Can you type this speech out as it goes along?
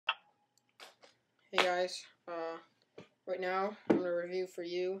Hey guys, right now I'm going to review for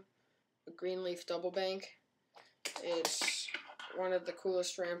you a Greenleaf Double Bank. It's one of the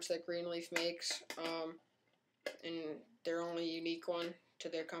coolest ramps that Greenleaf makes, and their only unique one to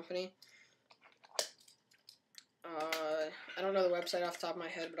their company. I don't know the website off the top of my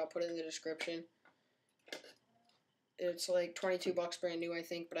head, but I'll put it in the description. It's like $22 brand new, I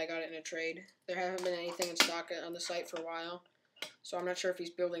think, but I got it in a trade. There haven't been anything in stock on the site for a while, so I'm not sure if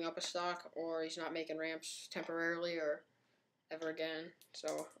he's building up a stock or he's not making ramps temporarily or ever again,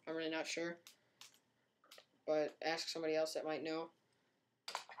 so I'm really not sure. But ask somebody else that might know.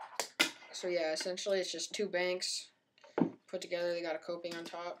 So yeah, essentially it's just two banks put together. They got a coping on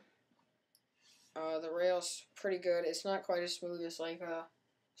top. The rail's pretty good. It's not quite as smooth as like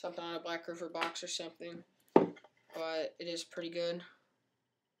something on a Black River box or something, but it is pretty good.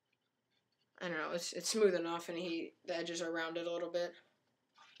 I don't know, it's smooth enough, and the edges are rounded a little bit.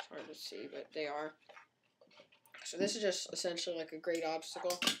 It's hard to see, but they are. So this is just essentially like a great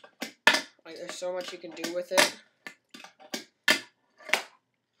obstacle. Like, there's so much you can do with it.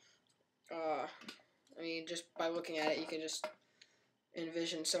 I mean, just by looking at it, you can just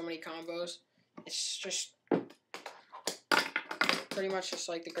envision so many combos. It's just pretty much just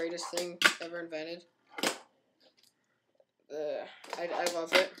like the greatest thing ever invented. I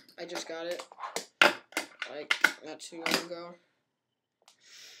love it. I just got it like not too long ago.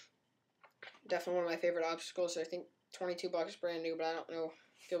 Definitely one of my favorite obstacles. I think $22 brand new, but I don't know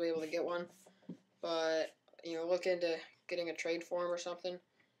if you'll be able to get one. But you know, look into getting a trade for him or something.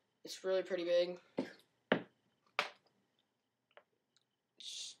 It's really pretty big.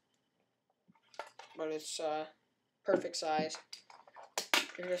 But it's perfect size.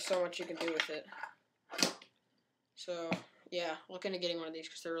 There's just so much you can do with it. So yeah, look into getting one of these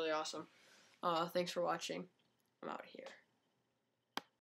because they're really awesome. Thanks for watching. I'm out of here.